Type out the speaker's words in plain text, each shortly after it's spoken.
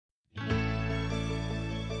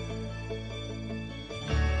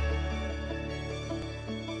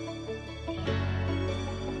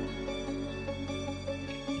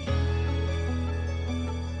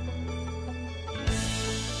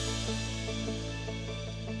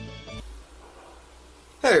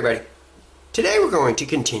Hi everybody. Today we're going to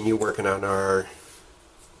continue working on our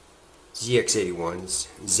ZX81s,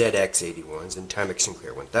 ZX81s, and Timex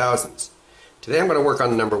Sinclair 1000s. Today I'm going to work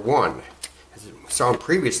on number 1. As we saw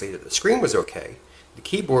previously that the screen was okay. The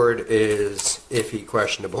keyboard is iffy,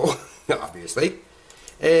 questionable, obviously,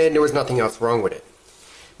 and there was nothing else wrong with it.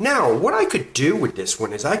 Now, what I could do with this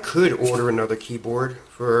one is I could order another keyboard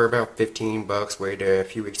for about 15 bucks, wait a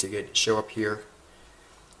few weeks to get it to show up here.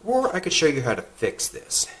 Or I could show you how to fix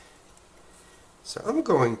this. So I'm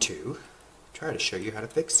going to try to show you how to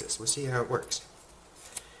fix this. We'll see how it works.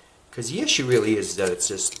 Because the issue really is that it's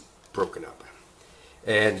just broken up.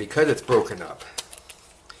 And because it's broken up,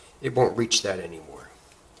 it won't reach that anymore.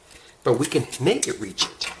 But we can make it reach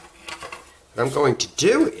it. What I'm going to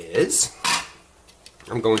do is,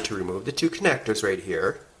 I'm going to remove the two connectors right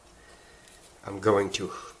here. I'm going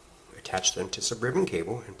to attach them to some ribbon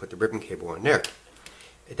cable and put the ribbon cable on there.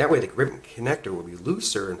 That way the ribbon connector will be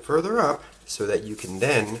looser and further up so that you can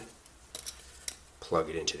then plug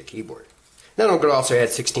it into the keyboard. Then I'm going to also add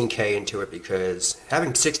 16K into it because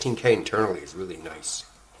having 16K internally is really nice.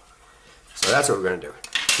 So that's what we're going to do.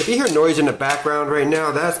 If you hear noise in the background right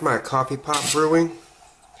now, that's my coffee pot brewing.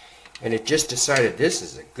 And it just decided this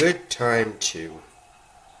is a good time to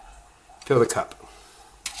fill the cup.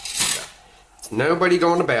 It's nobody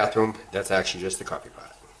going to the bathroom, that's actually just the coffee pot.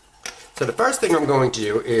 So the first thing I'm going to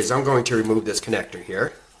do is I'm going to remove this connector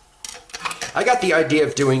here. I got the idea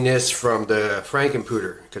of doing this from the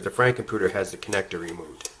scomputer because the scomputer has the connector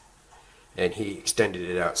removed. And he extended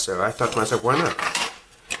it out, so I thought to myself, why not?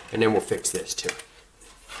 And then we'll fix this too.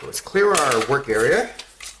 So let's clear our work area.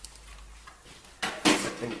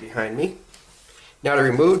 That thing behind me. Now to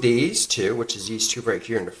remove these two, which is these two right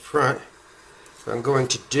here in the front, what I'm going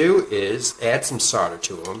to do is add some solder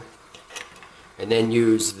to them. And then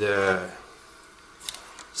use the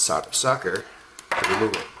solder sucker to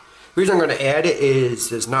remove it. The reason I'm going to add it is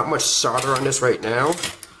there's not much solder on this right now,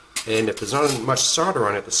 and if there's not much solder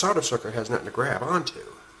on it, the solder sucker has nothing to grab onto.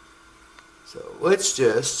 So let's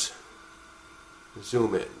just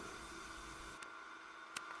zoom in.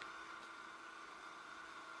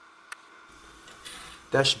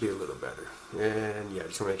 That should be a little better. And yeah,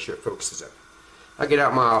 just want to make sure it focuses up. I get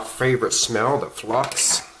out my favorite smell, the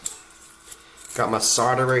flux. Got my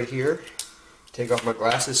solder right here. Take off my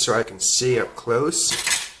glasses so I can see up close.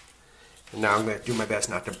 And now I'm going to do my best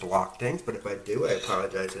not to block things, but if I do, I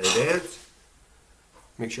apologize in advance.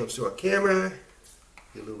 Make sure I'm still on camera.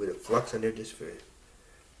 Get a little bit of flux on there just for it.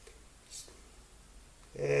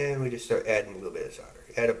 And we just start adding a little bit of solder.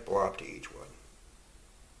 Add a blob to each one.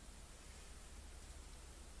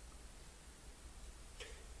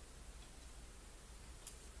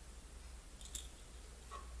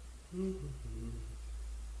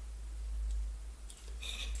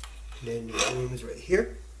 Then the other one is right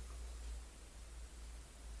here.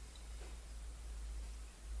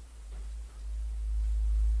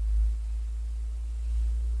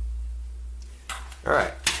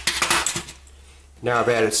 Alright. Now I've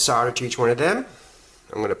added solder to each one of them.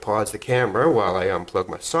 I'm going to pause the camera while I unplug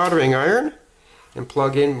my soldering iron and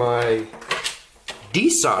plug in my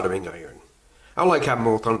desoldering iron. I don't like having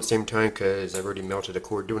them both on at the same time because I've already melted a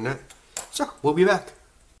cord doing that. So, we'll be back.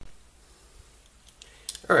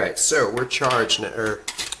 Alright, so we're charged now,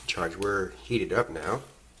 we're heated up now.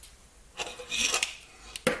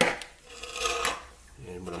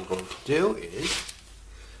 And what I'm going to do is,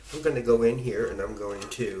 I'm going to go in here and I'm going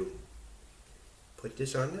to put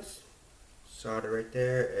this on this, solder right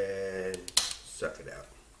there, and suck it out.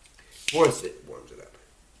 Once it warms it up.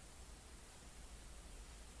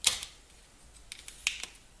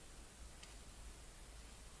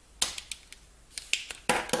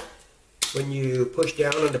 When you push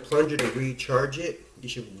down on the plunger to recharge it, you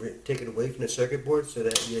should take it away from the circuit board so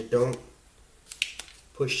that you don't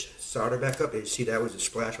push solder back up. You see that was a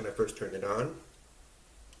splash when I first turned it on,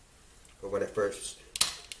 or when I first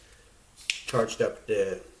charged up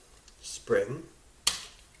the spring.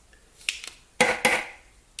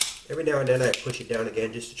 Every now and then I push it down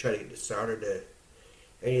again just to try to get the solder to,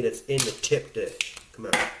 any that's in the tip to come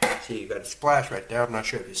out. See, you got a splash right there. I'm not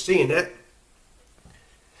sure if you're seeing that.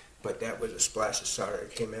 But that was a splash of solder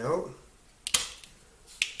that came out.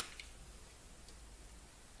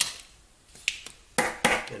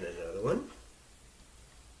 And another one.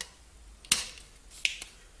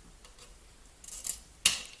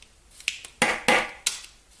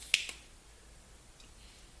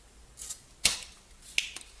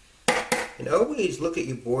 And always look at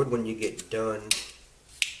your board when you get done,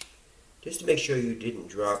 just to make sure you didn't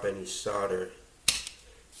drop any solder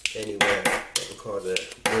anywhere that would cause a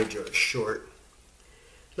bridge or a short.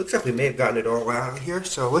 Looks like we may have gotten it all out of here,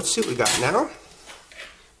 so let's see what we got now.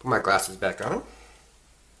 Put my glasses back on.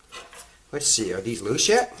 Let's see, are these loose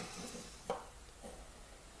yet?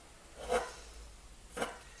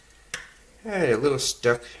 Hey, a little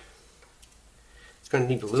stuck. It's going to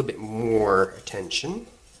need a little bit more attention.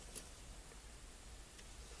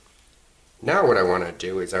 Now what I want to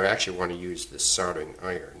do is I actually want to use this soldering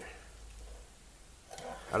iron.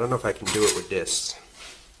 I don't know if I can do it with this.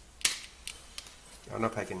 I don't know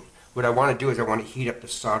if I can. What I want to do is I want to heat up the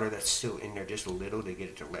solder that's still in there just a little to get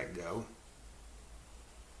it to let go.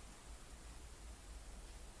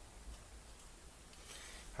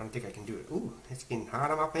 I don't think I can do it. Ooh, it's getting hot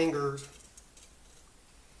on my fingers.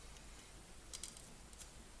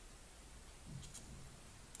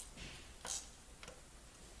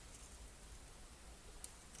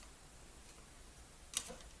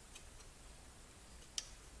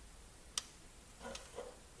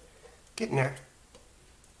 Getting there.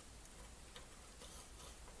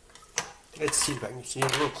 Let's see if I can see it a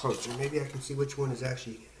little closer. Maybe I can see which one is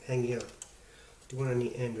actually hanging up. The one on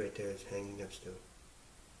the end right there is hanging up still.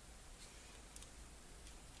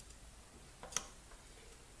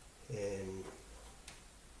 And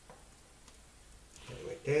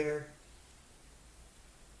right there.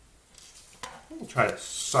 I'm going to try to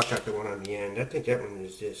suck out the one on the end. I think that one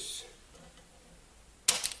is just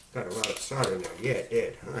got a lot of solder in there. Yeah, it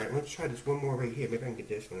did. Alright, let's try this one more right here. Maybe I can get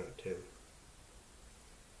this one out too.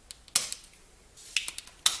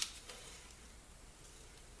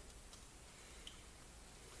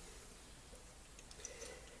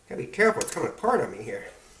 Gotta be careful, it's coming apart on me here.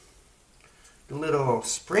 The little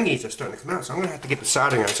springies are starting to come out, so I'm going to have to get the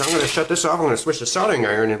soldering iron. So I'm going to shut this off, I'm going to switch the soldering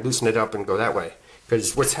iron and loosen it up and go that way.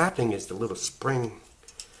 Because what's happening is the little spring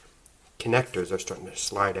connectors are starting to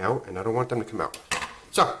slide out, and I don't want them to come out.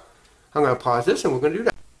 So, I'm going to pause this and we're going to do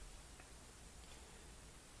that.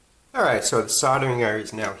 Alright, so the soldering iron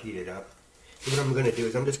is now heated up. And what I'm going to do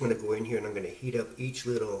is I'm just going to go in here and I'm going to heat up each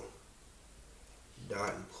little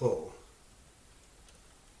dot and pull.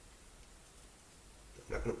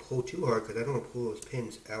 I'm not going to pull too hard because I don't want to pull those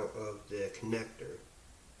pins out of the connector.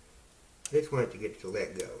 I just want it to get it to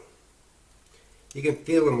let go. You can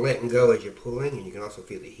feel them letting go as you're pulling, and you can also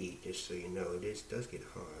feel the heat, just so you know. It does get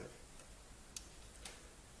hot.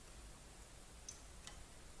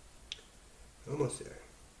 Almost there.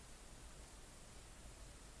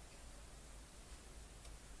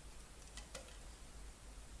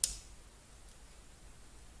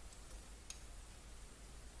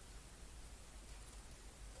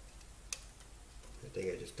 I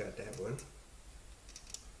think I just got that one.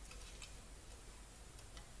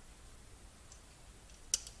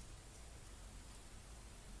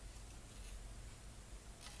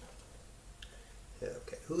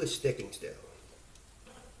 Okay, who is sticking still?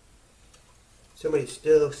 Somebody's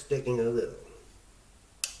still sticking a little.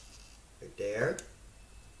 Right there.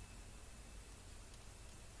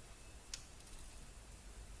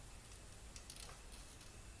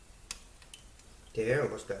 There,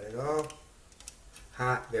 almost got it all.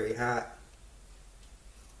 Hot, very hot.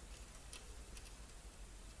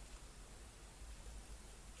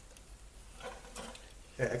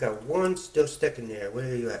 Okay, I got one still sticking there. Where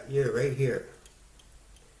are you at? You're right here.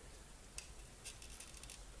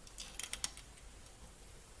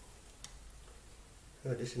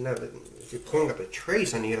 Oh, this is not. You're pulling up a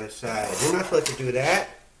trace on the other side. You're not supposed to do that.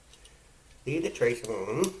 Leave the trace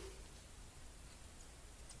alone.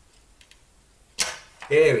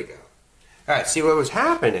 There we go. Alright, see what was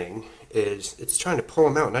happening is it's trying to pull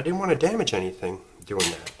them out, and I didn't want to damage anything doing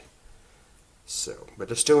that. So, but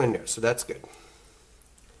they're still in there, so that's good.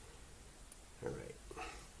 Alright.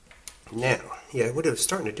 Now, yeah, what it was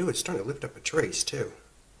starting to do is starting to lift up a trace too.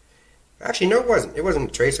 Actually, no, it wasn't. It wasn't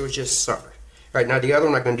a trace, it was just solder. Alright, now the other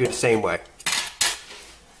one I'm going to do the same way.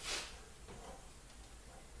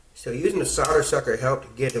 So using the solder sucker helped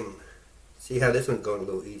to get them, see how this one's going a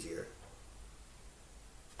little easier.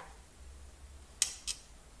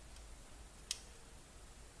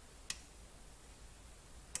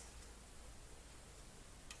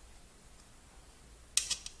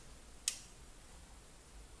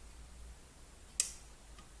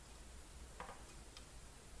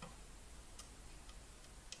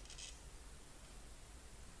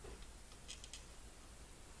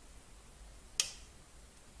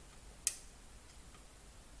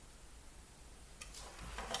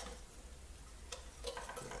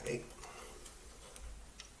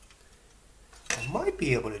 Might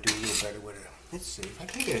be able to do a little better with it. Let's see, if I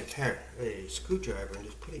can get a screwdriver and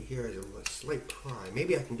just put it here as a slight pry,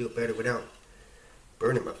 maybe I can do it better without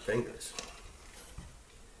burning my fingers.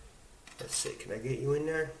 Let's see, can I get you in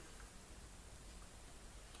there?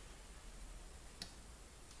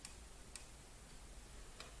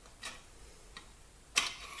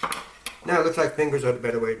 Now it looks like fingers are the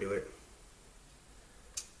better way to do it.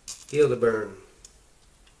 Feel the burn.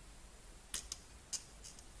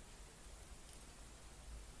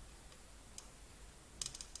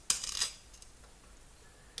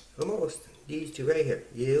 Almost. These two right here.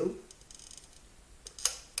 You.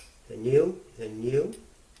 And you. And you.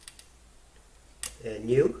 And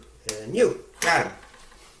you. And you. Got him.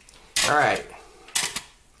 Alright.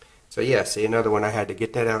 So yeah, see, another one, I had to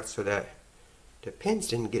get that out so that the pins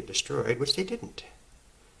didn't get destroyed, which they didn't.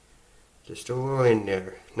 They're still all in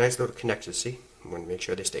there. Nice little connectors, see? I want to make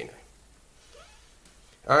sure they stay in there.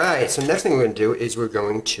 Alright, so next thing we're going to do is we're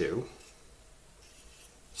going to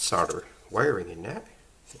solder wiring in that.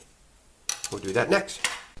 We'll do that next.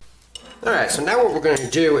 Alright, so now what we're going to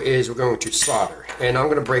do is we're going to solder. And I'm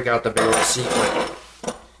going to break out the big old C-clamp.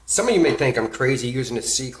 Some of you may think I'm crazy using a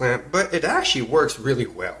C-clamp, but it actually works really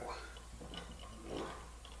well.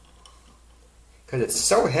 Because it's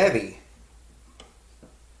so heavy.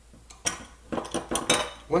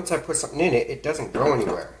 Once I put something in it, it doesn't go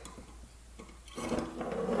anywhere.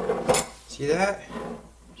 See that?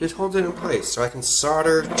 Just holds it in place so I can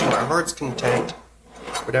solder to my heart's content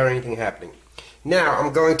without anything happening. Now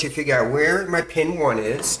I'm going to figure out where my pin 1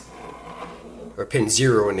 is, or pin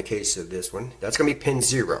 0 in the case of this one. That's going to be pin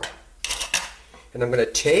 0. And I'm going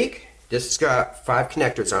to take, this has got 5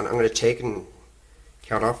 connectors on it. I'm going to take and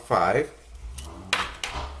count off 5.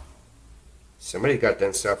 Somebody got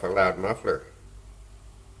themselves a loud muffler.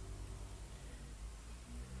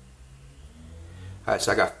 Alright,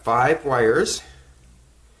 so I got 5 wires.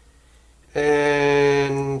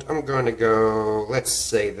 And I'm going to go, let's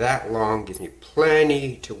say that long gives me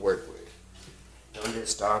plenty to work with. Don't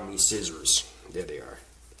just stop me scissors. There they are.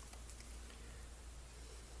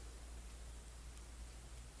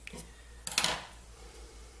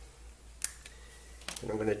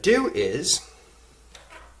 What I'm going to do is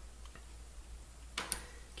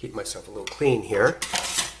keep myself a little clean here.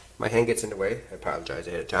 My hand gets in the way. I apologize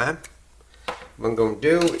ahead of time. What I'm going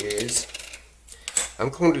to do is I'm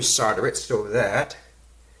going to solder it so that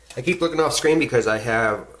I keep looking off screen because I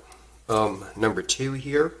have number 2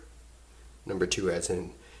 here. Number 2 as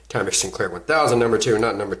in Timex Sinclair 1000, number 2,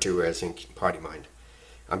 not number 2 as in Potty Mind.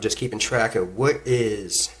 I'm just keeping track of what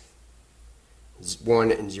is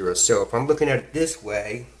 1 and 0. So if I'm looking at it this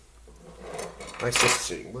way, let's just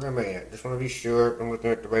see, where am I at? Just want to be sure I'm looking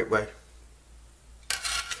at it the right way.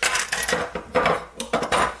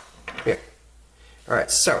 Yeah. Alright,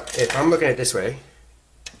 so if I'm looking at it this way,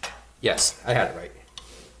 yes, I had it right.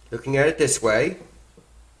 Looking at it this way,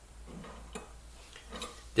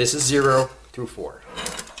 this is 0 through 4.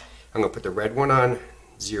 I'm going to put the red one on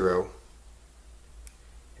 0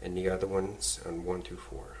 and the other ones on 1 through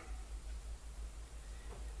 4.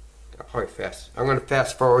 I'm going to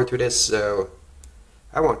fast forward through this so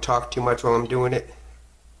I won't talk too much while I'm doing it.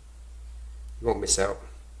 You won't miss out.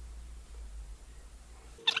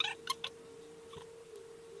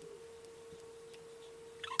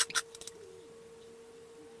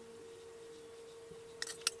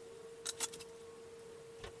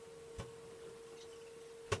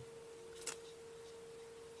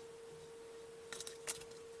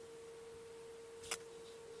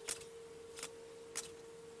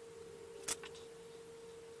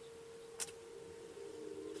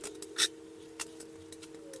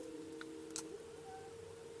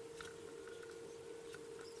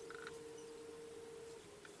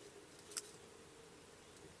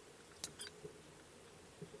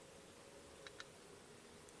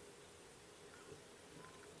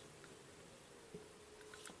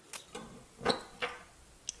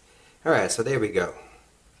 Alright, so there we go.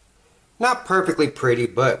 Not perfectly pretty,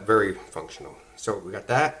 but very functional. So we got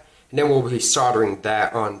that. And then we'll be soldering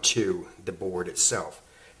that onto the board itself.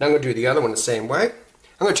 Now I'm going to do the other one the same way.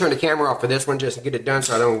 I'm going to turn the camera off for this one just to get it done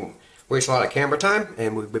so I don't waste a lot of camera time.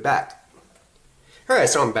 And we'll be back. Alright,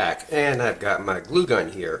 so I'm back. And I've got my glue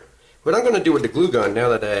gun here. What I'm going to do with the glue gun, now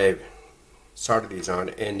that I've soldered these on,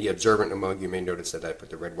 and the observant among you may notice that I put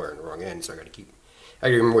the red wire in the wrong end, so I got to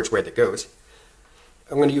remember which way that goes.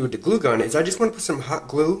 I'm going to use with the glue gun is I just want to put some hot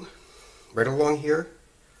glue right along here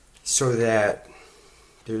so that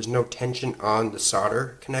there's no tension on the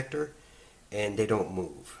solder connector and they don't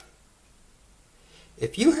move.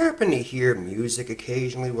 If you happen to hear music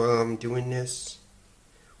occasionally while I'm doing this,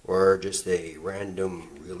 or just a random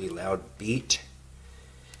really loud beat,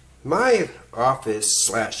 my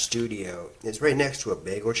office / studio is right next to a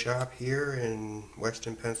bagel shop here in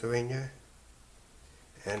Western Pennsylvania.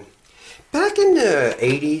 And back in the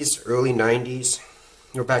 80s, early 90s,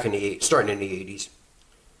 or back in the starting in the 80s,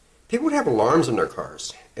 people would have alarms in their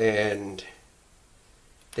cars, and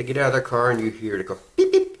they get out of their car and you hear it go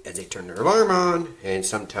beep beep, as they turn their alarm on, and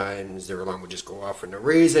sometimes their alarm will just go off for no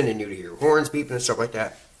reason and you'd hear horns beeping and stuff like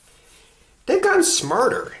that. They've gotten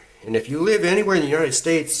smarter, and if you live anywhere in the United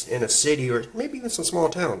States, in a city, or maybe even some small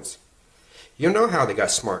towns, you'll know how they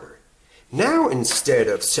got smarter. Now, instead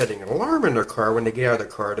of setting an alarm in their car when they get out of their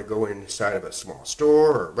car to go inside of a small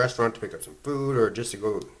store or a restaurant to pick up some food, or just to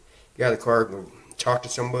go get out of the car and go talk to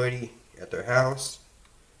somebody at their house,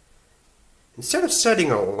 instead of setting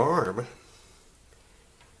an alarm,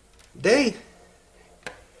 they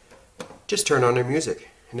just turn on their music,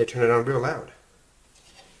 and they turn it on real loud.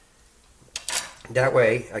 That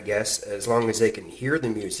way, I guess, as long as they can hear the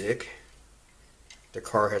music, the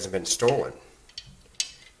car hasn't been stolen.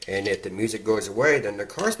 And if the music goes away, then the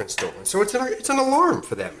car's been stolen. So it's an alarm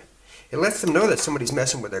for them. It lets them know that somebody's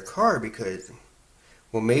messing with their car because,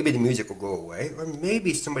 well, maybe the music will go away, or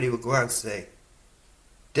maybe somebody will go out and say,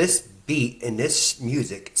 this beat and this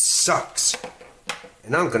music sucks,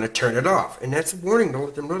 and I'm going to turn it off. And that's a warning to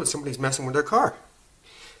let them know that somebody's messing with their car.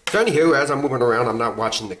 So anywho, as I'm moving around, I'm not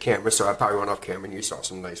watching the camera, so I probably went off camera and you saw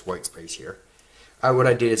some nice white space here. What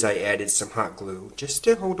I did is I added some hot glue just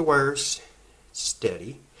to hold the wires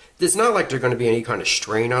steady. It's not like there's going to be any kind of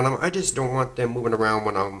strain on them. I just don't want them moving around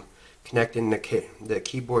when I'm connecting the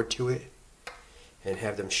keyboard to it and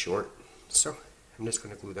have them short. So I'm just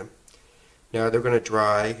going to glue them. Now they're going to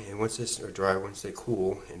dry, and once they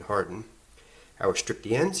cool and harden, I will strip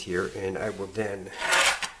the ends here, and I will then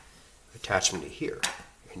attach them to here.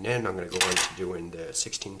 And then I'm going to go on to doing the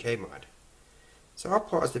 16K mod. So I'll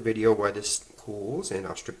pause the video while this cools, and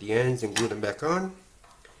I'll strip the ends and glue them back on.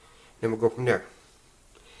 Then we'll go from there.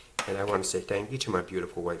 And I want to say thank you to my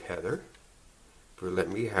beautiful wife Heather for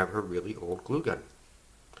letting me have her really old glue gun.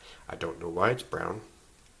 I don't know why it's brown.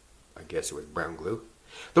 I guess it was brown glue.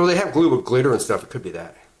 Though they have glue with glitter and stuff, it could be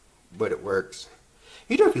that. But it works.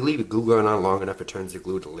 You know, if you leave a glue gun on long enough, it turns the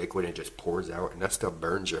glue to liquid and it just pours out, and that stuff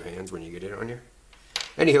burns your hands when you get it on you.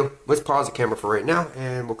 Anywho, let's pause the camera for right now,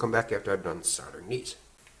 and we'll come back after I've done soldering these.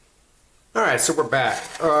 Alright, so we're back.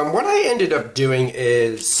 What I ended up doing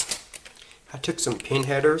is I took some pin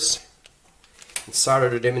headers and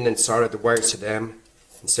soldered them, and then soldered the wires to them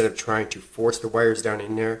instead of trying to force the wires down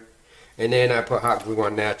in there. And then I put hot glue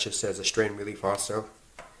on that just as a strain relief also.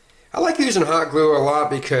 I like using hot glue a lot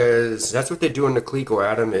because that's what they do in the Coleco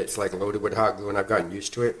Adam. It's like loaded with hot glue, and I've gotten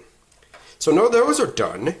used to it. So no, those are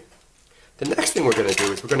done. The next thing we're going to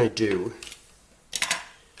do is we're going to do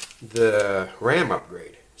the RAM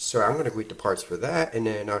upgrade. So I'm going to glue the parts for that, and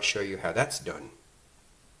then I'll show you how that's done.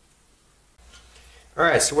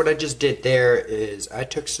 Alright, so what I just did there is I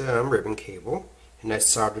took some ribbon cable and I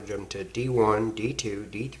soldered them to D1, D2,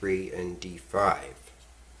 D3, and D5.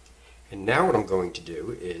 And now what I'm going to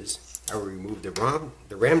do is I will remove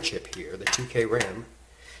the RAM chip here, the 2K RAM.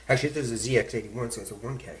 Actually, this is a ZX81, so it's a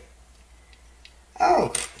 1K.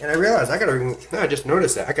 Oh, and I realized I gotta remove, no, I just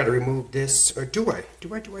noticed that. I gotta remove this, or do I?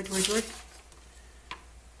 Do I?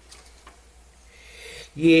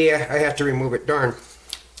 Yeah, I have to remove it, darn.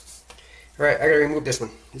 Alright, I gotta remove this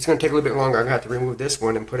one. It's gonna take a little bit longer. I'm gonna have to remove this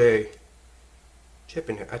one and put a chip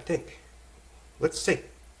in here, I think. Let's see.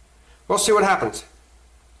 We'll see what happens.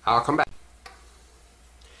 I'll come back.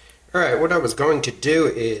 Alright, what I was going to do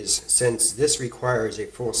is, since this requires a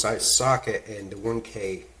full-size socket and the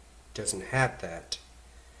 1K doesn't have that,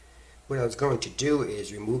 what I was going to do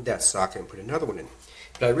is remove that socket and put another one in.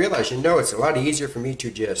 But I realized, it's a lot easier for me to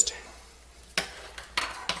just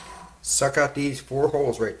suck out these 4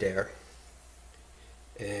 holes right there.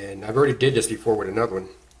 And I've already did this before with another one.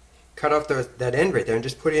 Cut off that end right there and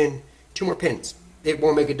just put in 2 more pins. It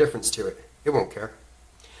won't make a difference to it. It won't care.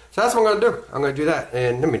 So that's what I'm going to do. I'm going to do that.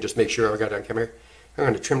 And let me just make sure I got it on camera here. I'm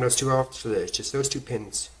going to trim those 2 off so that it's just those 2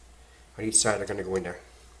 pins on each side are going to go in there.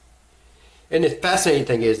 And the fascinating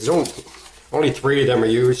thing is only 3 of them are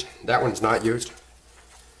used. That one's not used.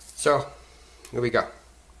 So here we go.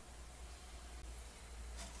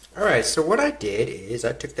 Alright, so what I did is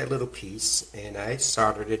I took that little piece and I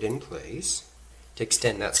soldered it in place to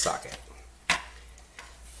extend that socket.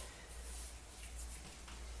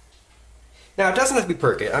 Now, it doesn't have to be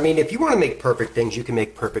perfect. I mean, if you want to make perfect things, you can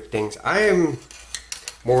make perfect things. I am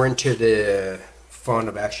more into the fun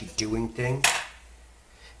of actually doing things.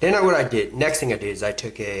 Then what I did, next thing I did is I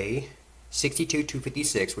took a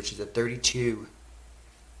 62256, which is a 32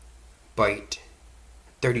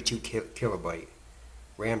 kilobyte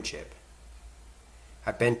RAM chip.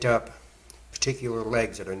 I bent up particular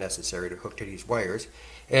legs that are necessary to hook to these wires,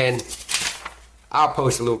 and I'll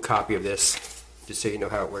post a little copy of this just so you know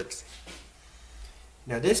how it works.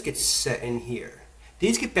 Now this gets set in here.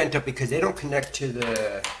 These get bent up because they don't connect to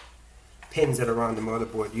the pins that are on the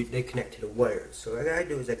motherboard, they connect to the wires. So what I gotta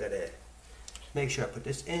do is I gotta make sure I put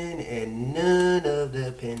this in, and none of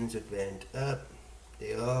the pins are bent up.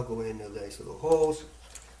 They all go in the nice little holes,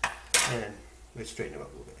 and let's straighten them up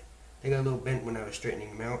a little bit. They got a little bent when I was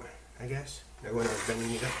straightening them out, I guess, or when I was bending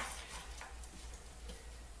these up.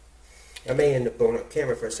 I may end up blowing up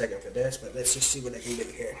camera for a second for this, but let's just see what I can do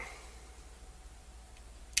here.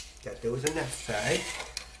 Got those on that side.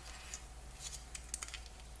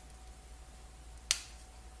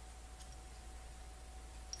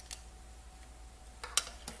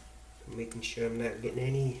 Making sure I'm not getting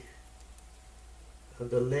any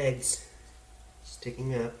of the legs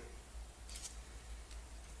sticking up.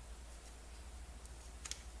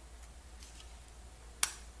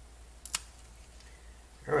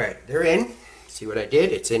 Alright, they're in. See what I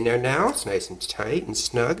did? It's in there now. It's nice and tight and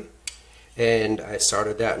snug. And I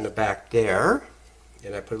soldered that in the back there.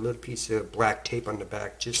 And I put a little piece of black tape on the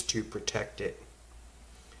back just to protect it,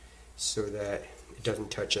 so that it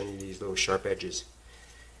doesn't touch any of these little sharp edges.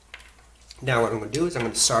 Now what I'm going to do is I'm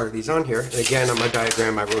going to solder these on here. And again, on my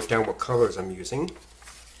diagram I wrote down what colors I'm using,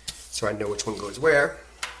 so I know which one goes where.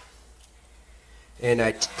 And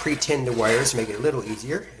I pre-tinned the wires to make it a little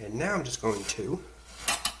easier. And now I'm just going to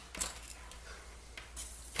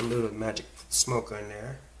put a little magic smoke on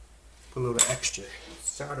there. Put a little extra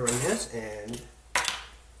solder on this and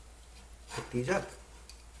hook these up.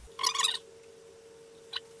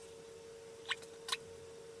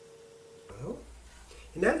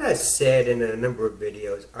 And as I said in a number of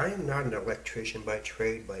videos, I am not an electrician by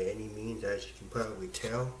trade by any means, as you can probably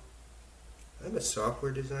tell. I'm a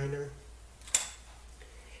software designer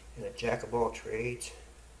and a jack of all trades.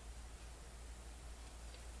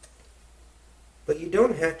 But you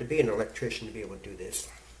don't have to be an electrician to be able to do this.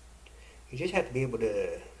 You just have to be able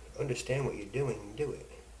to understand what you're doing and do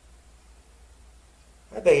it.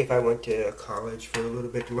 I bet if I went to college for a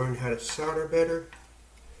little bit to learn how to solder better,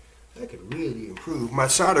 I could really improve my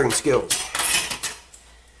soldering skills.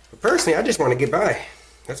 But personally, I just want to get by.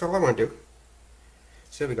 That's all I want to do.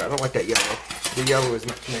 So there we go. I don't like that yellow. The yellow is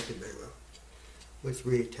not connected very well. Let's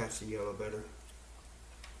reattach the yellow better.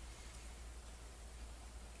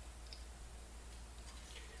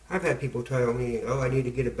 I've had people tell me, oh, I need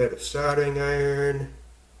to get a better soldering iron.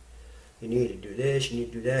 You need to do this, you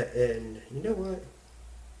need to do that. And you know what?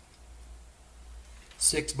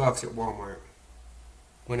 $6 at Walmart.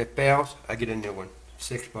 When it fails, I get a new one.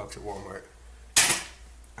 $6 at Walmart.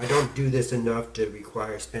 I don't do this enough to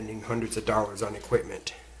require spending hundreds of dollars on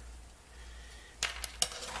equipment.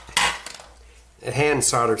 A hand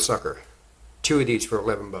solder sucker. 2 of these for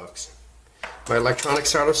 $11. My electronic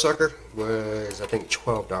solder sucker was, I think,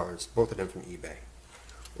 $12. Both of them from eBay.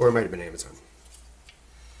 Or it might have been Amazon.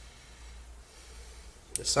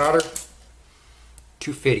 The solder,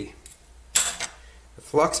 $2.50.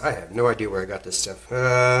 Flux, I have no idea where I got this stuff.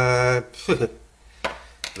 Lowe's,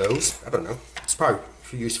 I don't know. It's probably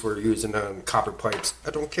used for using copper pipes. I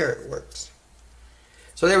don't care, it works.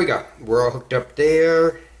 So there we go. We're all hooked up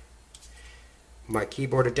there. My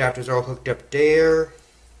keyboard adapter's all hooked up there.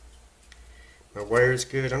 My wire's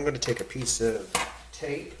good. I'm going to take a piece of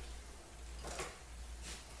tape.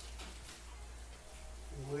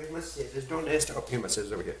 Where's my scissors? Don't ask. Oh, here my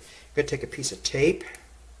scissors over here. I'm going to take a piece of tape.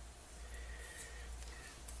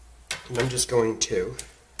 And I'm just going to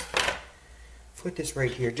put this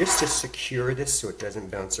right here just to secure this so it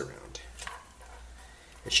doesn't bounce around.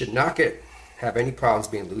 It should not have any problems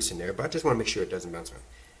being loose in there, but I just want to make sure it doesn't bounce around.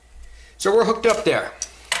 So we're hooked up there.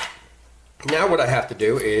 Now what I have to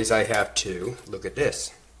do is I have to look at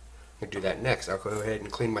this. I'm going to do that next. I'll go ahead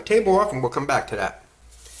and clean my table off and we'll come back to that.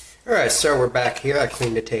 Alright, so we're back here. I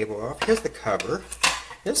cleaned the table off. Here's the cover.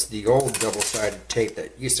 This is the old double-sided tape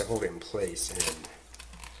that used to hold it in place, and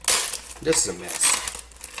this is a mess.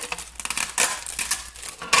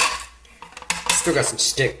 Still got some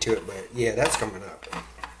stick to it, but yeah, that's coming up.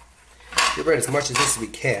 Get rid as much of this as we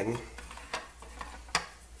can.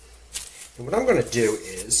 And what I'm going to do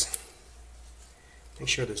is make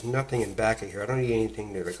sure there's nothing in back of here. I don't need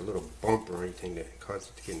anything there, like a little bump or anything that causes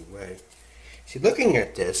it to get in the way. See, looking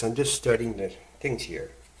at this, I'm just studying the things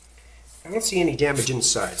here. I don't see any damage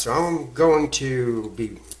inside, so I'm going to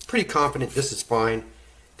be pretty confident this is fine,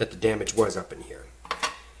 that the damage was up in here.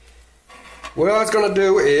 What I was going to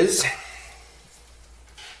do is,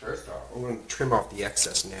 first off, I'm going to trim off the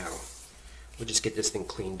excess now. We'll just get this thing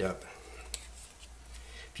cleaned up.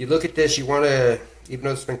 If you look at this, you want to, even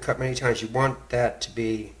though it's been cut many times, you want that to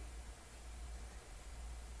be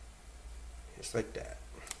just like that.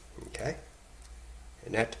 Okay?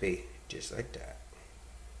 And that to be just like that.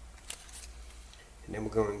 And then we're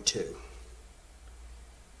going to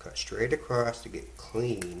cut straight across to get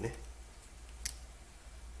clean.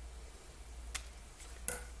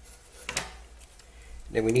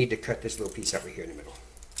 Then we need to cut this little piece over here in the middle.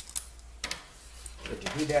 So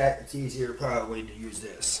to do that, it's easier probably to use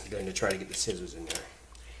this than to try to get the scissors in there.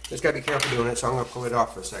 Just gotta be careful doing it, so I'm gonna pull it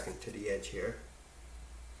off for a second to the edge here.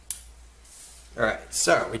 Alright,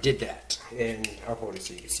 so we did that, and I'll hold it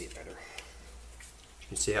so you can see it better. You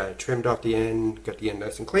can see how I trimmed off the end, got the end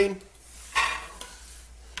nice and clean.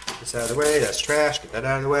 Get this out of the way, that's trash, get that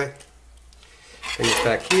out of the way. Bring this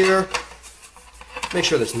back here. Make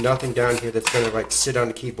sure there's nothing down here that's going to like sit on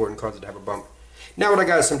the keyboard and cause it to have a bump. Now what I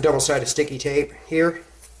got is some double-sided sticky tape here.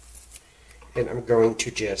 And I'm going to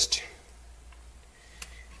just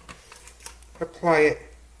apply it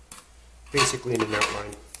basically in an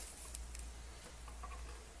outline.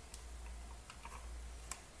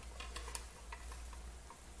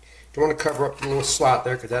 Don't want to cover up the little slot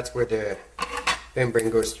there because that's where the membrane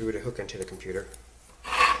goes through to hook into the computer.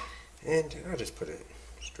 And I'll just put it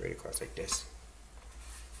straight across like this.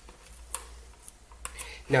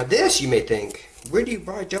 Now this, you may think, where do you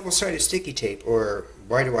buy double-sided sticky tape, or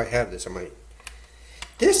why do I have this on my...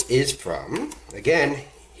 This is from, again,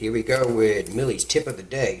 here we go with Millie's tip of the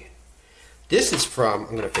day. This is from,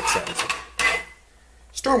 I'm going to fix that in a second,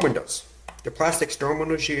 storm windows. The plastic storm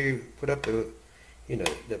windows you put up,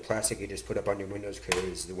 the plastic you just put up on your windows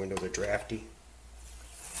because the windows are drafty.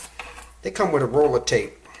 They come with a roll of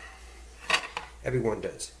tape. Everyone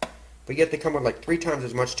does. But yet they come with like 3 times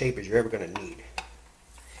as much tape as you're ever going to need.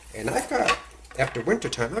 And I've got, after winter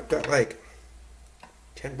time, I've got like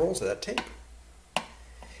 10 rolls of that tape.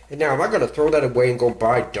 And now, am I going to throw that away and go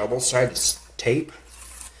buy double-sided tape?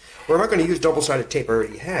 Or am I going to use double-sided tape I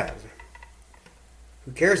already have?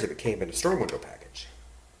 Who cares if it came in a storm window package?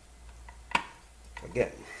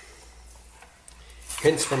 Again,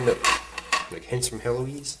 hints from Millie, like hints from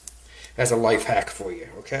Heloise. That's a life hack for you,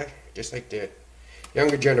 okay? Just like the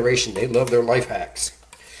younger generation, they love their life hacks.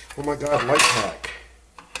 Oh my God, life hack.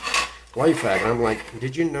 Life hack. And I'm like,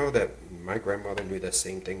 did you know that my grandmother knew the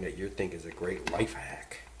same thing that you think is a great life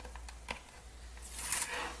hack?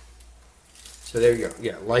 So there you go.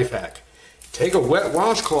 Yeah, life hack. Take a wet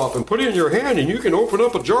washcloth and put it in your hand and you can open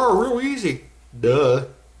up a jar real easy. Duh.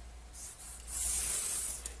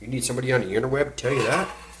 You need somebody on the interweb to tell you that?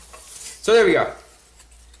 So there we go.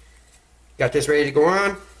 Got this ready to go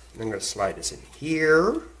on. I'm going to slide this in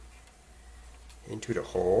here. Into the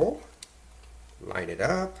hole. Line it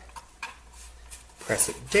up. Press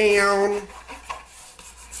it down,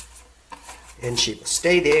 and she will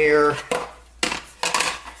stay there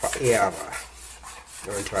forever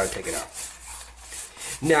until I take it out.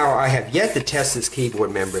 Now, I have yet to test this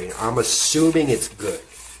keyboard membrane. I'm assuming it's good.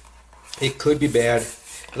 It could be bad,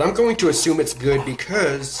 but I'm going to assume it's good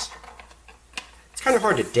because it's kind of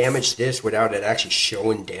hard to damage this without it actually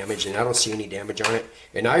showing damage, and I don't see any damage on it.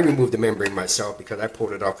 And I removed the membrane myself because I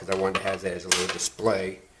pulled it off because I wanted to have that as a little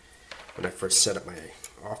display when I first set up my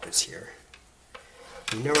office here.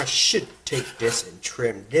 You know, I should take this and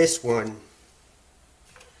trim this one,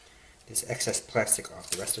 this excess plastic off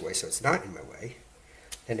the rest of the way so it's not in my way.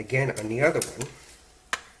 And again, on the other one,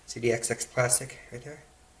 see the excess plastic right there?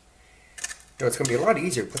 No, it's going to be a lot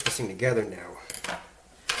easier to put this thing together now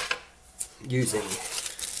using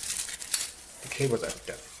the cables I've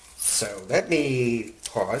done. So let me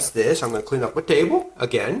pause this. I'm going to clean up my table.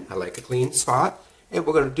 Again, I like a clean spot. And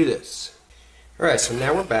we're going to do this. Alright, so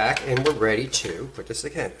now we're back and we're ready to put this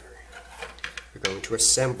together. We're going to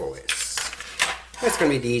assemble this. That's going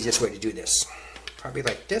to be the easiest way to do this. Probably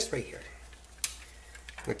like this right here.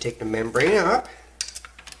 I'm going to take the membrane up.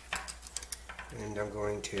 And I'm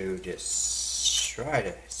going to just try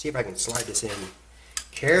to see if I can slide this in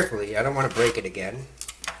carefully. I don't want to break it again.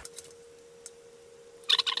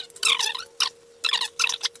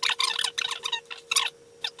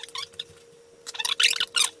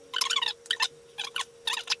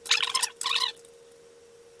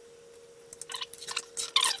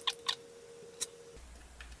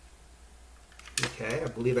 Okay, I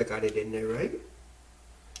believe I got it in there right.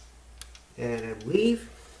 And I believe...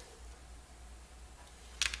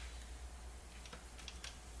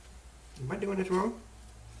 Am I doing this wrong?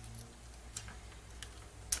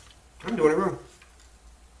 I'm doing it wrong.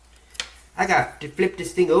 I got to flip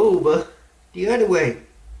this thing over the other way.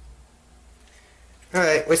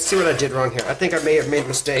 Alright, let's see what I did wrong here. I think I may have made a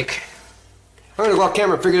mistake. I'm going to go off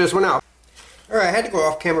camera and figure this one out. Alright, I had to go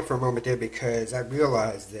off camera for a moment there because I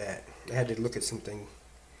realized that I had to look at something.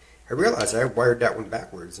 I realized I wired that one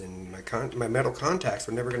backwards and my metal contacts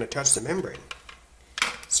were never going to touch the membrane.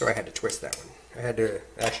 So I had to twist that one. I had to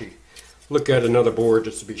actually look at another board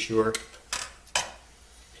just to be sure.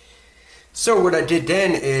 So what I did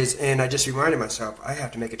then is, and I just reminded myself, I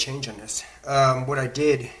have to make a change on this. What I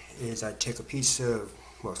did is I took a piece of,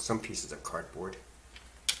 well, some pieces of cardboard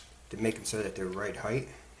to make them so that they're right height,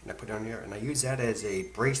 and I put it on there, and I use that as a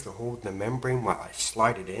brace to hold the membrane while I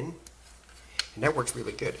slide it in, and that works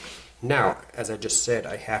really good. Now, as I just said,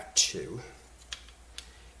 I have to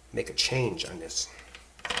make a change on this.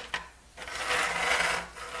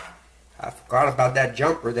 I forgot about that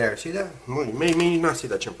jumper there. See that? Maybe not see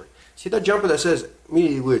that jumper. See that jumper that says,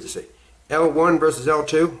 immediately what does it say? L1 versus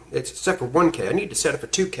L2? It's set for 1K. I need to set it for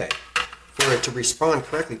 2K for it to respond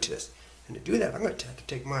correctly to this. And to do that, I'm going to have to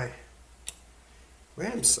take my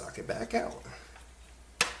RAM socket back out.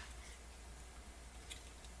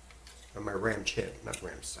 Or my RAM chip, not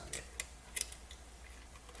RAM socket.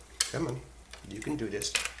 Come on, you can do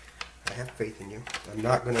this. I have faith in you. I'm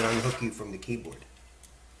not going to unhook you from the keyboard.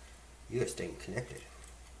 You are staying connected.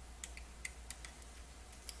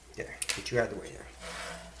 There, get you out of the way there.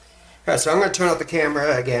 Alright, so I'm going to turn off the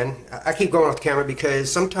camera again. I keep going off the camera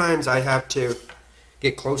because sometimes I have to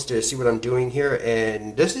get close to see what I'm doing here,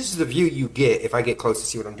 and this is the view you get if I get close to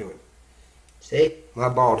see what I'm doing. See? My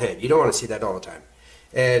bald head. You don't want to see that all the time.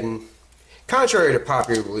 And contrary to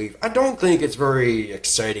popular belief, I don't think it's very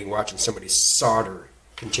exciting watching somebody solder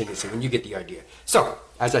continuously when you get the idea. So,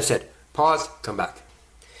 as I said, pause, come back.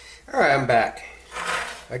 Alright, I'm back.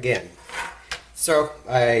 Again. So,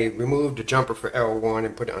 I removed the jumper for L1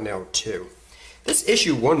 and put it on L2. This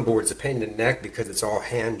issue 1 board is a pain in the neck because it's all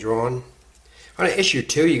hand drawn. On an issue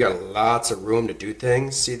 2, you got lots of room to do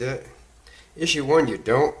things. See that? Issue 1, you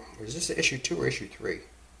don't. Is this issue 2 or issue 3?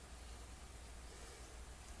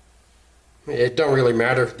 It don't really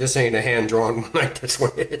matter. This ain't a hand drawn one like this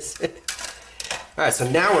one is. Alright, so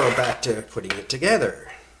now we're back to putting it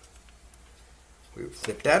together. We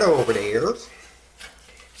flip that over there.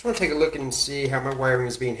 Just want to take a look and see how my wiring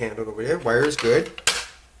is being handled over there. Wire is good.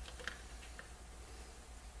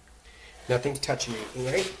 Nothing's touching anything,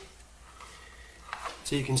 right?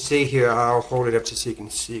 So you can see here, I'll hold it up so you can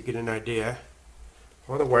see, get an idea.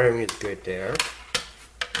 All the wiring is good there.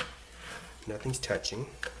 Nothing's touching.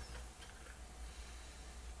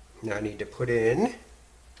 Now I need to put in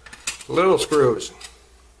little screws.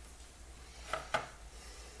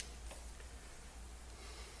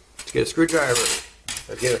 Let's get a screwdriver.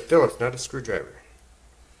 Let's get a Phillips, not a screwdriver.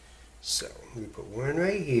 So we put one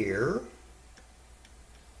right here.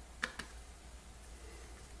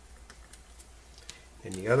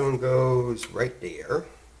 And the other one goes right there.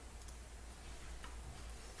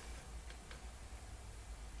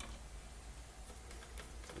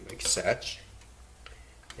 Like such.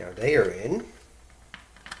 Now they are in.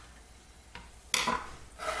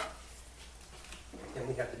 Then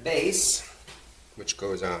we have the base, which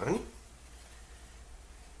goes on.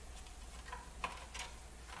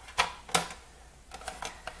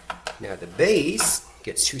 Now the base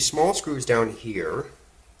gets 2 small screws down here,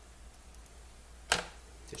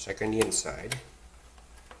 just like on the inside.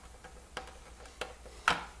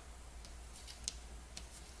 And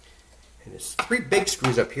there's 3 big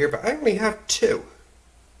screws up here, but I only have 2.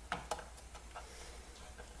 I'll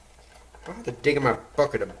have to dig in my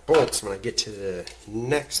bucket of bolts when I get to the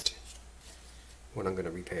next one I'm going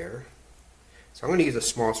to repair. So I'm going to use a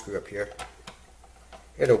small screw up here.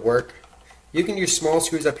 It'll work. You can use small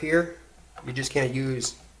screws up here. You just can't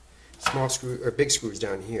use small screw or big screws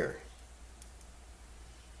down here.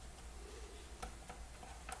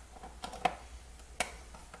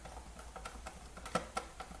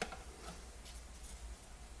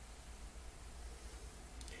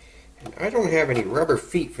 And I don't have any rubber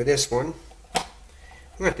feet for this one. I'm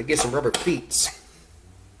going to have to get some rubber feet.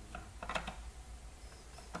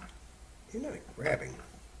 You're not grabbing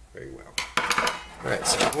very well. Alright,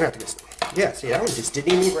 so I'm going to have to get some. Yeah, see, that one just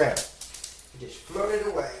didn't even grab it. It just floated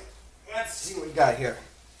away. Let's see what we got here.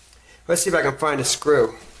 Let's see if I can find a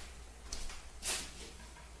screw.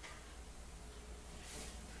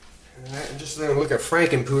 I'm just going to look at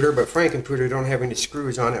Frankenputer, but Frankenputer don't have any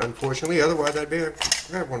screws on it, unfortunately. Otherwise, I'd be able to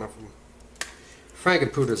grab one of them.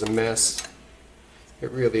 Frankenputer's a mess. It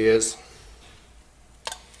really is.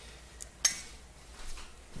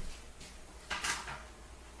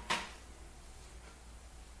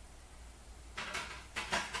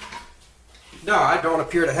 No, I don't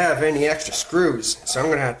appear to have any extra screws, so I'm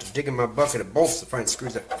going to have to dig in my bucket of bolts to find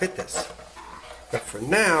screws that fit this. But for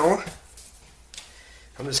now,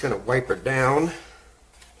 I'm just going to wipe her down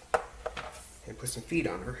and put some feet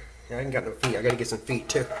on her. Yeah, I ain't got no feet. I got to get some feet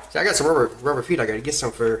too. See, I got some rubber feet. I got to get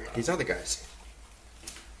some for these other guys.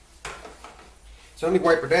 So let me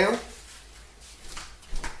wipe her down.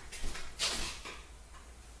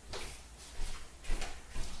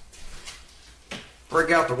 break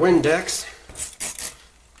out the Windex,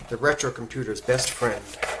 the retro computer's best friend,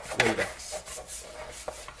 Windex.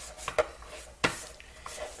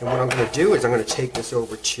 And what I'm going to do is I'm going to take this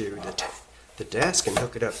over to the desk and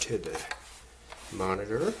hook it up to the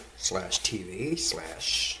monitor slash TV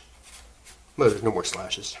slash, well, there's no more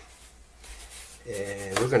slashes.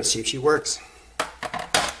 And we're going to see if she works.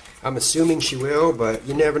 I'm assuming she will, but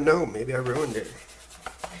you never know. Maybe I ruined it.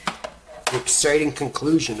 The exciting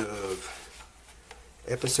conclusion of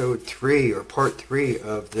episode 3 or part 3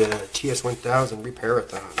 of the TS1000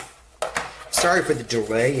 Repair-A-Thon. Sorry for the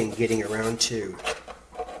delay in getting around to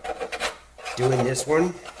doing this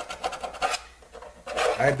one.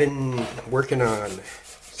 I've been working on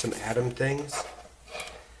some Adam things.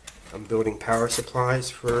 I'm building power supplies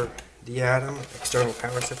for the Adam, external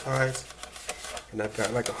power supplies, and I've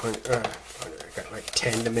got like I got like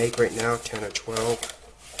 10 to make right now, 10 or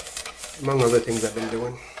 12, among other things I've been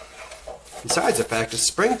doing. Besides the fact it's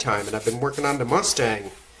springtime and I've been working on the Mustang.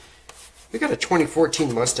 We got a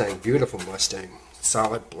 2014 Mustang, beautiful Mustang,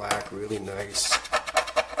 solid black, really nice.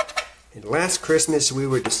 And last Christmas we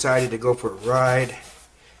were decided to go for a ride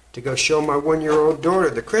to go show my 1-year-old daughter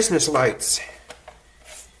the Christmas lights.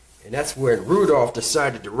 And that's when Rudolph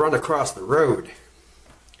decided to run across the road.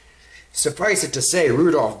 Suffice it to say,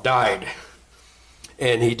 Rudolph died.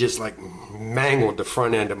 And he just like mangled the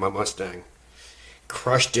front end of my Mustang.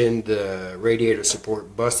 Crushed in the radiator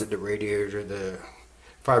support, busted the radiator, the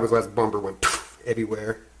fiberglass bumper went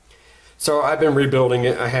everywhere. So I've been rebuilding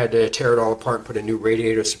it. I had to tear it all apart and put a new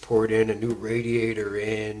radiator support in, a new radiator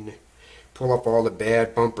in, pull up all the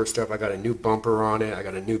bad bumper stuff. I got a new bumper on it. I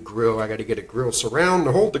got a new grill. I got to get a grill surround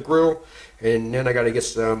to hold the grill, and then I got to get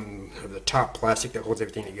some of the top plastic that holds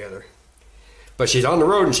everything together. But she's on the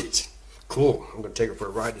road and she's cool. I'm going to take her for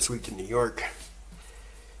a ride this week to New York.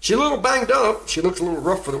 She's a little banged up. She looks a little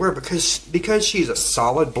rough for the wear because she's a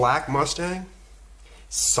solid black Mustang.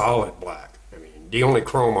 Solid black. I mean, the only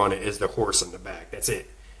chrome on it is the horse in the back. That's it.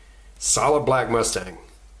 Solid black Mustang.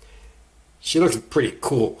 She looks pretty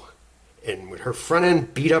cool. And with her front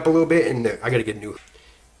end beat up a little bit, and I got to get a new.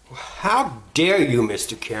 How dare you,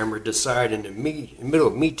 Mr. Camera, decide in the middle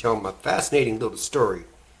of me telling my fascinating little story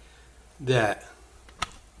that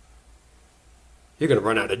you're going to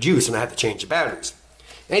run out of juice and I have to change the batteries.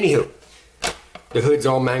 Anywho, the hood's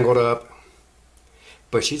all mangled up,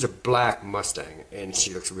 but she's a black Mustang, and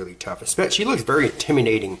she looks really tough. She looks very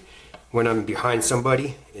intimidating when I'm behind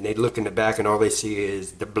somebody, and they look in the back, and all they see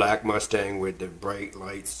is the black Mustang with the bright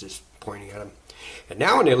lights just pointing at them. And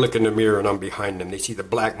now when they look in the mirror and I'm behind them, they see the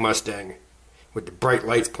black Mustang with the bright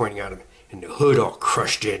lights pointing at them, and the hood all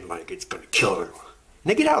crushed in like it's going to kill them.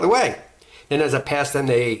 And they get out of the way. Then as I pass them,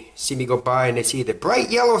 they see me go by, and they see the bright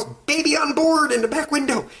yellow baby on board in the back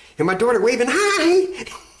window, and my daughter waving hi.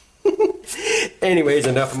 Anyways,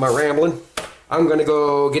 enough of my rambling. I'm going to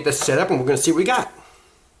go get this set up, and we're going to see what we got.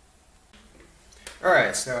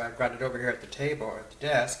 Alright, so I've got it over here at the table, at the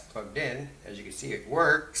desk, plugged in. As you can see, it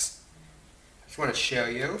works. I just want to show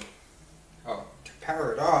you. Oh, to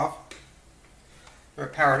power it off, or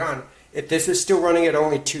power it on. If this is still running at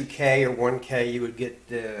only 2K or 1K, you would get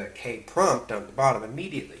the K prompt down at the bottom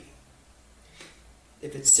immediately.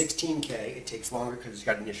 If it's 16K, it takes longer because it's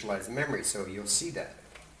got to initialize the memory, so you'll see that.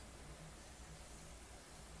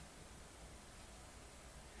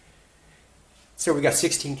 So we got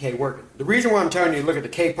 16K working. The reason why I'm telling you to look at the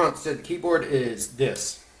K prompt instead of the keyboard is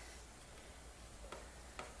this.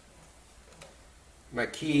 My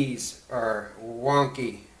keys are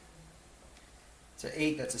wonky. It's an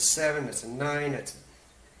 8, that's a 7, that's a 9, that's...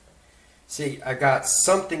 See,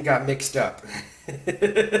 something got mixed up.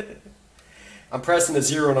 I'm pressing a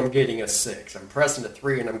 0 and I'm getting a 6. I'm pressing a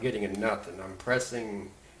 3 and I'm getting a nothing. I'm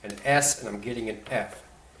pressing an S and I'm getting an F.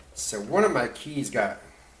 So one of my keys got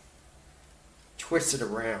twisted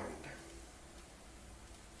around.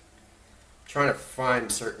 I'm trying to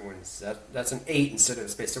find certain ones. That's an 8 instead of a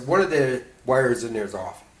space. So one of the wires in there is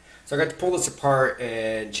off. So I got to pull this apart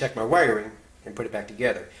and check my wiring and put it back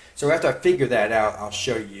together. So after I figure that out, I'll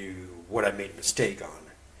show you what I made a mistake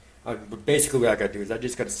on. But basically what I got to do is I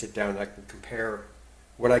just got to sit down and I can compare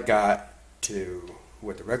what I got to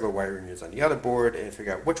what the regular wiring is on the other board and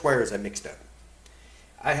figure out which wires I mixed up.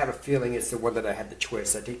 I have a feeling it's the one that I had to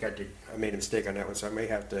twist. I think I made a mistake on that one, so I may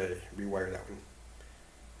have to rewire that one.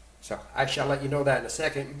 So I shall let you know that in a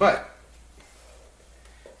second, but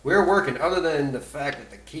we're working, other than the fact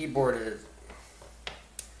that the keyboard is,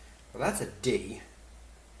 well, that's a D,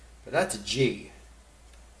 but that's a G,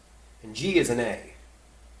 and G is an A.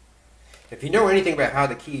 If you know anything about how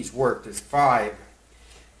the keys work, there's 5.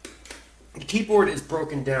 The keyboard is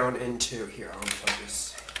broken down into, here, I'll unplug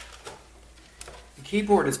this. The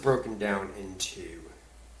keyboard is broken down into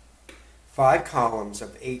 5 columns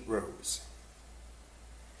of 8 rows.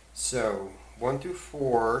 So 1 through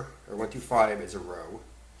 4, or 1 through 5 is a row,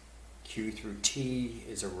 Q through T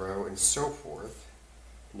is a row, and so forth.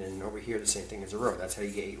 And then over here the same thing as a row. That's how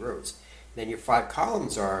you get 8 rows. Then your 5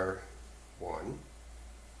 columns are 1,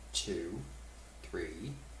 2, 3,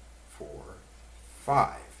 4,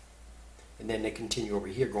 5. And then they continue over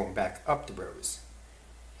here going back up the rows.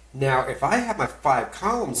 Now, if I have my 5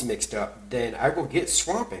 columns mixed up, then I will get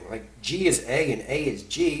swamping. Like G is A and A is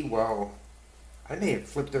G. Well, I may have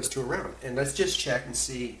flipped those two around. And let's just check and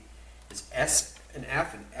see, is S and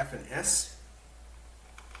F and S?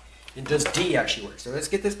 And does D actually work? So let's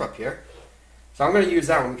get this up here. So I'm going to use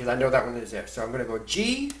that one because I know that one is there. So I'm going to go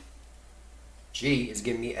G. G is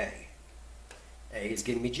giving me A. A is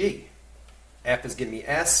giving me G. F is giving me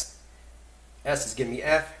S. S is giving me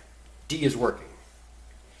F. D is working.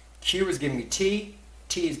 Q is giving me T.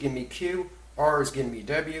 T is giving me Q. R is giving me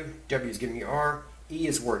W. W is giving me R. E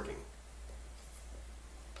is working.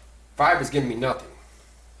 5 is giving me nothing.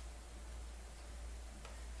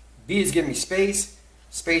 B is giving me space.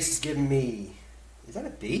 Space is giving me, is that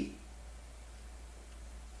a B?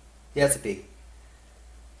 Yeah, it's a B.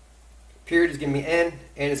 Period is giving me N.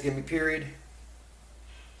 N is giving me period.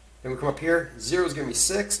 Then we come up here. 0 is giving me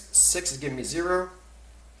 6. 6 is giving me 0.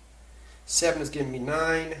 7 is giving me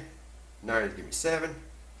 9. 9 is giving me 7.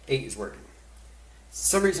 8 is working. For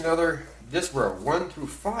some reason or other, this row 1 through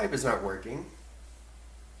 5 is not working.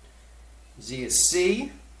 Z is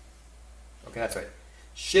C. Okay, that's right.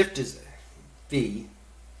 Shift is V.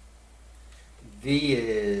 V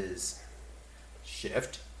is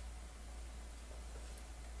shift.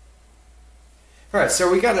 Alright,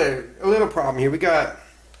 so we got a little problem here. We got,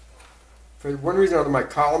 for one reason or another, my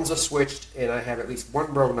columns are switched and I have at least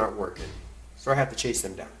one row not working. So I have to chase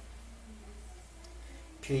them down.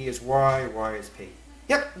 P is Y, Y is P.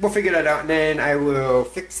 Yep, we'll figure that out and then I will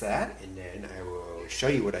fix that and then I will show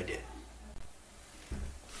you what I did.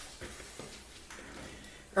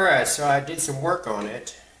 Alright, so I did some work on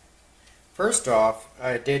it. First off,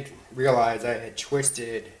 I did realize I had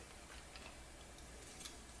twisted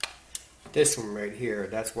this one right here.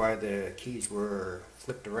 That's why the keys were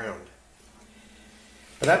flipped around.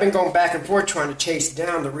 But I've been going back and forth trying to chase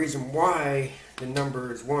down the reason why the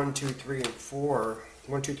numbers 1, 2, 3, and 4,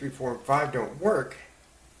 1, 2, 3, 4, and 5 don't work.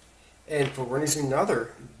 And for one reason or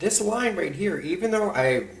another, this line right here, even though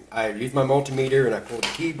I used my multimeter and I pulled the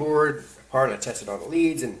keyboard apart and I tested all the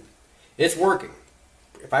leads and it's working.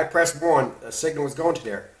 If I press 1, a signal is going to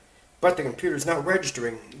there. But the computer is not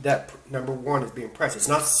registering that number 1 is being pressed. It's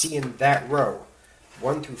not seeing that row,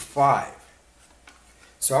 1 through 5.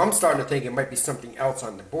 So I'm starting to think it might be something else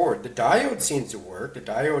on the board. The diode seems to work. The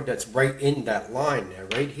diode that's right in that line there,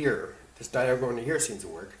 right here. This diode going to here seems to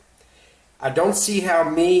work. I don't see how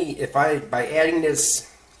by adding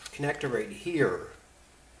this connector right here,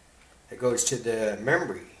 that goes to the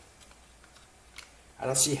memory, I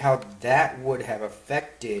don't see how that would have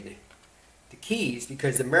affected the keys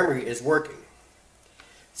because the memory is working.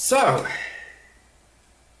 So,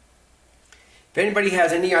 if anybody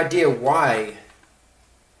has any idea why,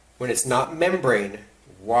 when it's not membrane,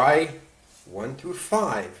 why 1 through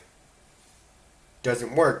 5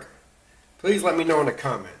 doesn't work, please let me know in the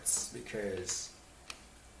comments because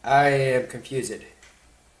I am confused.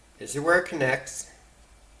 Is it where it connects?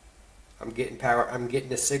 I'm getting power. I'm getting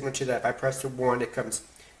the signal to that. If I press the 1, it comes.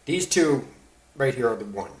 These two right here are the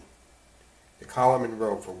 1. The column and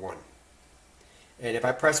row for 1. And if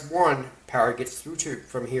I press 1, power gets through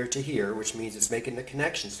from here to here, which means it's making the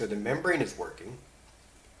connection. So the membrane is working.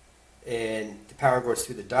 And the power goes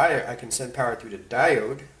through the diode. I can send power through the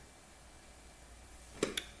diode.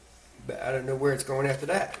 But I don't know where it's going after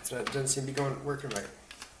that. It doesn't seem to be working right.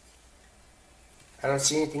 I don't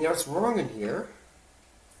see anything else wrong in here.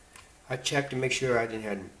 I checked to make sure I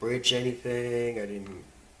hadn't bridged anything, I didn't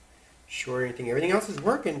short anything. Everything else is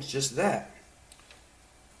working, it's just that.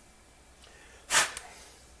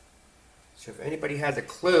 So if anybody has a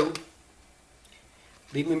clue,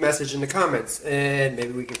 leave me a message in the comments and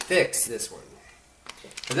maybe we can fix this one.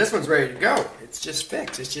 But this one's ready to go. It's just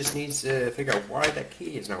fixed. It just needs to figure out why that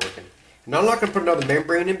key is not working. And I'm not going to put another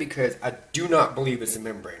membrane in because I do not believe it's a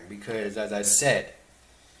membrane. Because as I said,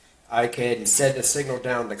 I can send a signal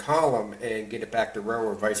down the column and get it back to row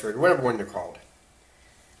or vice versa, whatever one they're called.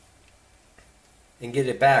 And get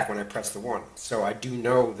it back when I press the 1. So I do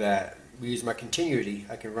know that we use my continuity,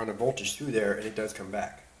 I can run a voltage through there and it does come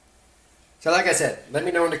back. So like I said, let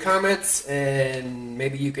me know in the comments and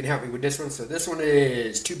maybe you can help me with this one. So this one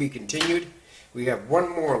is to be continued. We have one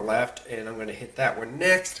more left, and I'm going to hit that one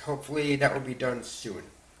next. Hopefully that will be done soon.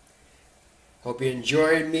 Hope you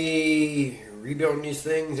enjoyed me rebuilding these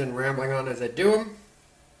things and rambling on as I do them.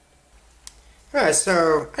 Alright,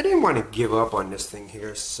 so I didn't want to give up on this thing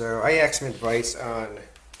here, so I asked some advice on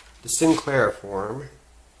the Sinclair forum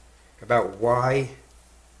about why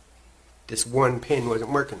this one pin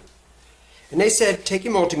wasn't working. And they said take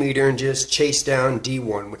your multimeter and just chase down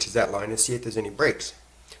D1, which is that line, and see if there's any breaks.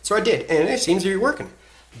 So I did, and it seems to be working.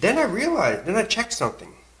 Then I realized, then I checked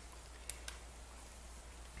something.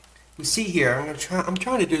 You see here, I'm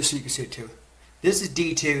trying to do this so you can see it too. This is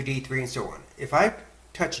D2, D3, and so on. If I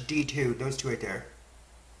touch D2, those two right there,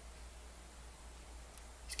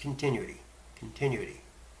 it's continuity, continuity,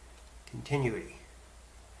 continuity,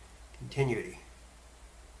 continuity.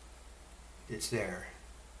 It's there.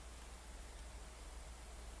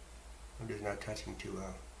 I'm just not touching too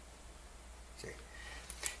well. See.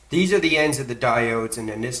 These are the ends of the diodes, and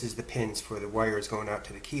then this is the pins for the wires going out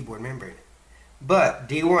to the keyboard membrane. But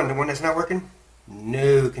D1, the one that's not working,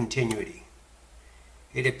 no continuity.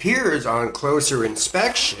 It appears on closer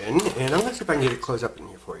inspection, and I'm going to see if I can get it close up in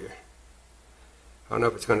here for you. I don't know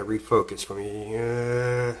if it's going to refocus for me.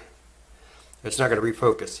 It's not going to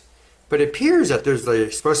refocus. But it appears that there's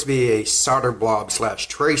supposed to be a solder blob /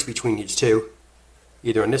 trace between these two,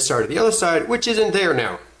 either on this side or the other side, which isn't there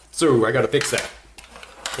now. So I got to fix that.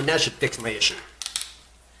 And that should fix my issue.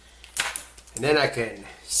 And then I can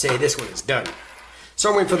say this one is done. So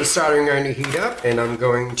I'm waiting for the soldering iron to heat up, and I'm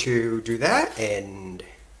going to do that, and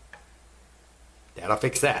that'll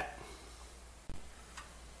fix that.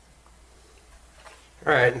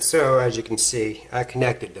 Alright, and so as you can see, I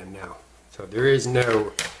connected them now. So there is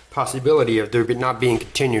no possibility of there not being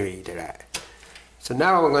continuity to that. So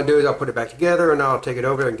now what I'm going to do is I'll put it back together, and I'll take it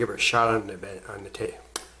over and give her a shot on the table.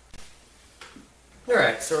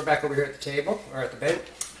 Alright, so we're back over here at the table, or at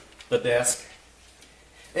the desk.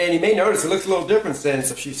 And you may notice it looks a little different since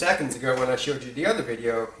a few seconds ago when I showed you the other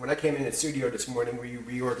video. When I came in the studio this morning, we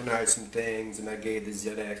reorganized some things, and I gave the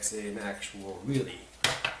ZX an actual really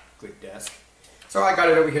good desk. So I got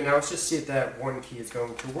it over here now. Let's just see if that one key is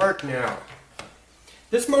going to work now.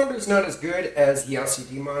 This monitor is not as good as the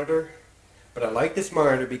LCD monitor, but I like this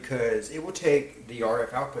monitor because it will take the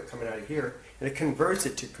RF output coming out of here, and it converts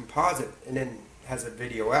it to composite, and then has a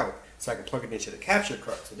video out, so I can plug it into the capture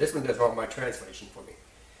card. So this one does all my translation for me.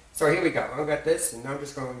 So here we go. I've got this, and I'm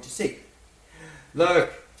just going to see.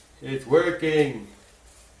 Look, it's working.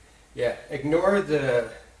 Yeah, ignore the...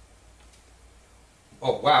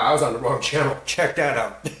 Oh wow, I was on the wrong channel. Check that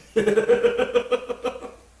out.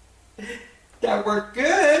 That worked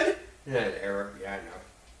good. An error. Yeah, I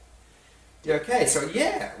know. Okay, so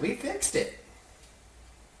yeah, we fixed it.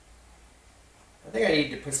 I think I need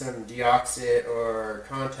to put some deoxit or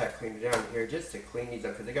contact cleaner down here just to clean these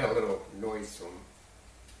up because they got a little noise to them.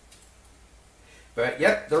 But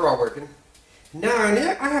yep, they're all working. Now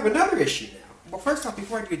I have another issue now. Well, first off,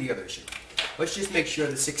 before I do the other issue, let's just make sure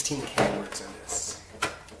the 16K works on this.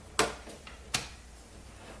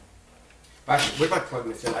 Where's my plug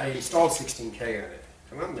missing? I installed 16K on it.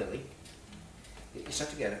 Come on, Millie. Get your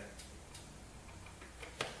stuff together.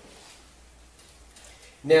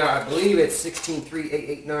 Now, I believe it's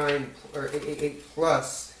 16.3889 or 888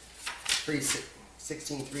 plus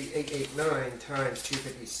 16.3889 times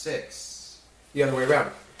 256. The other way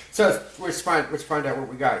around. So let's find out what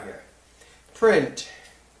we got here. Print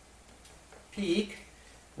peak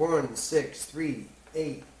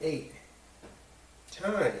 16388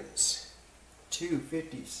 times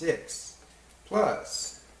 256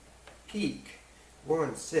 plus peak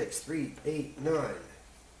 16389.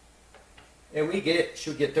 And we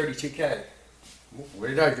should get 32K. Where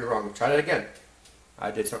did I do wrong? Try that again.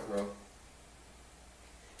 I did something wrong.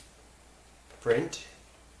 Print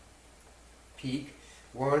peak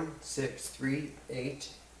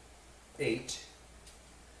 16388.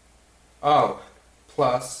 Oh,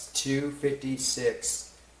 plus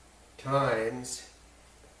 256 times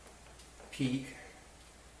peak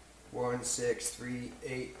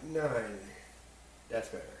 16389. That's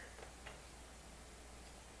better.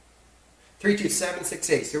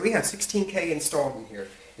 32768. So we have 16K installed in here.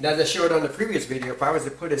 And as I showed on the previous video, if I was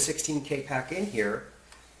to put a 16K pack in here,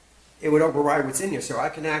 it would override what's in here. So I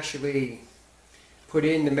can actually put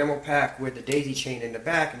in the memo pack with the daisy chain in the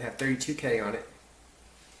back and have 32K on it.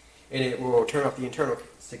 And it will turn off the internal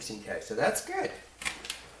 16K. So that's good.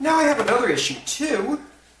 Now I have another issue too.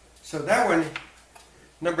 So that one,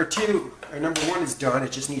 number one is done.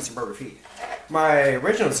 It just needs some rubber feet. My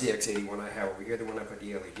original ZX81 I have over here, the one I put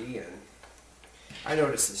the LED in, I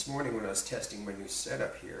noticed this morning when I was testing my new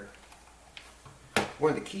setup here,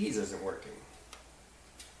 one of the keys isn't working.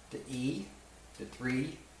 the E, the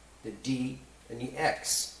 3, the D, and the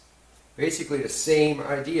X. Basically the same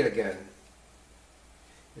idea again.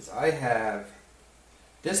 Is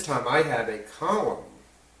this time I have a column.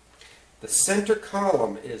 The center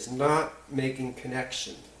column is not making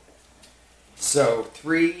connection. So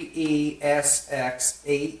 3, E, S, X,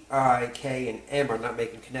 8, I, K, and M are not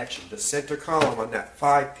making connection. The center column on that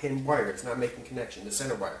 5-pin wire is not making connection, the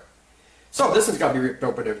center wire. So this one's got to be ripped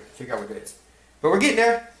open to figure out what it is. But we're getting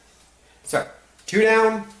there. So 2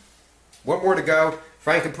 down, 1 more to go.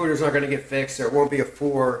 Frankenpooter's not going to get fixed, so it won't be a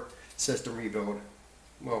 4 system rebuild.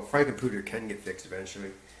 Well, Frankenpooter can get fixed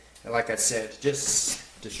eventually. And like I said, just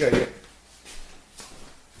to show you.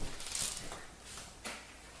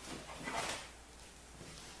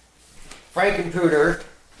 Frankenpooter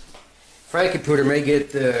may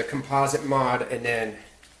get the composite mod and then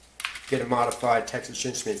get a modified Texas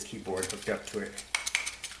Instruments keyboard hooked up to it.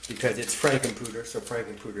 Because it's Frankenpooter, so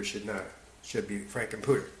Frankenpooter should be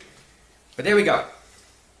Frankenpooter. But there we go.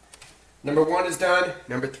 Number 1 is done.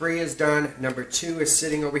 Number 3 is done. Number 2 is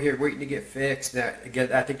sitting over here waiting to get fixed. That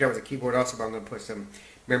again, I think that was a keyboard also, but I'm going to put some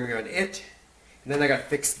memory on it. And then I got to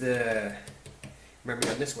fix the memory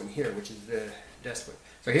on this one here, which is the desk one.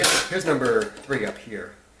 So here's number 3 up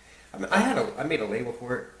here. I made a label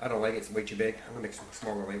for it. I don't like it. It's way too big. I'm going to make some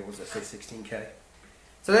smaller labels that say 16K.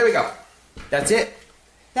 So there we go. That's it.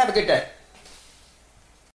 Have a good day.